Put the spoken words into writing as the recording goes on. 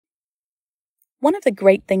One of the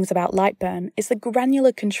great things about LightBurn is the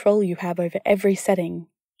granular control you have over every setting,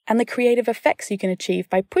 and the creative effects you can achieve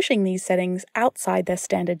by pushing these settings outside their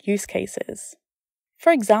standard use cases.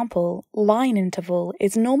 For example, line interval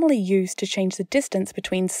is normally used to change the distance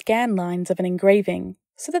between scan lines of an engraving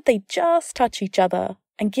so that they just touch each other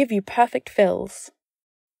and give you perfect fills.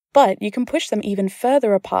 But you can push them even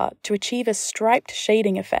further apart to achieve a striped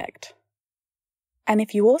shading effect. And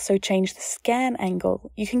if you also change the scan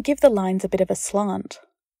angle, you can give the lines a bit of a slant.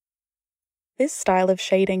 This style of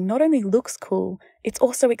shading not only looks cool, it's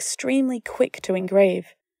also extremely quick to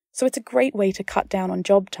engrave, so it's a great way to cut down on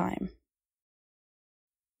job time.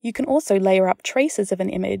 You can also layer up traces of an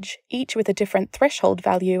image, each with a different threshold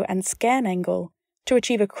value and scan angle, to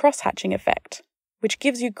achieve a cross-hatching effect, which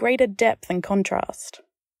gives you greater depth and contrast.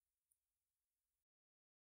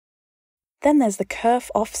 Then there's the kerf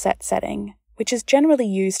offset setting, which is generally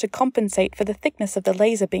used to compensate for the thickness of the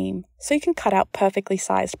laser beam, so you can cut out perfectly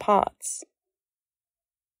sized parts.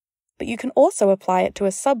 But you can also apply it to a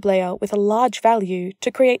sublayer with a large value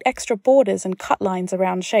to create extra borders and cut lines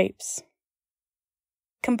around shapes.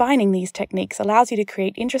 Combining these techniques allows you to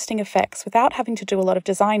create interesting effects without having to do a lot of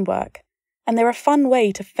design work, and they're a fun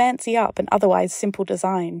way to fancy up an otherwise simple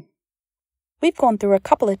design. We've gone through a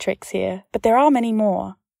couple of tricks here, but there are many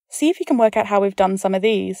more. See if you can work out how we've done some of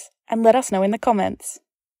these, and let us know in the comments.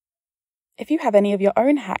 If you have any of your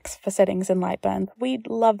own hacks for settings in LightBurn, we'd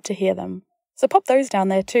love to hear them, so pop those down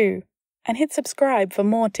there too, and hit subscribe for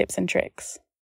more tips and tricks.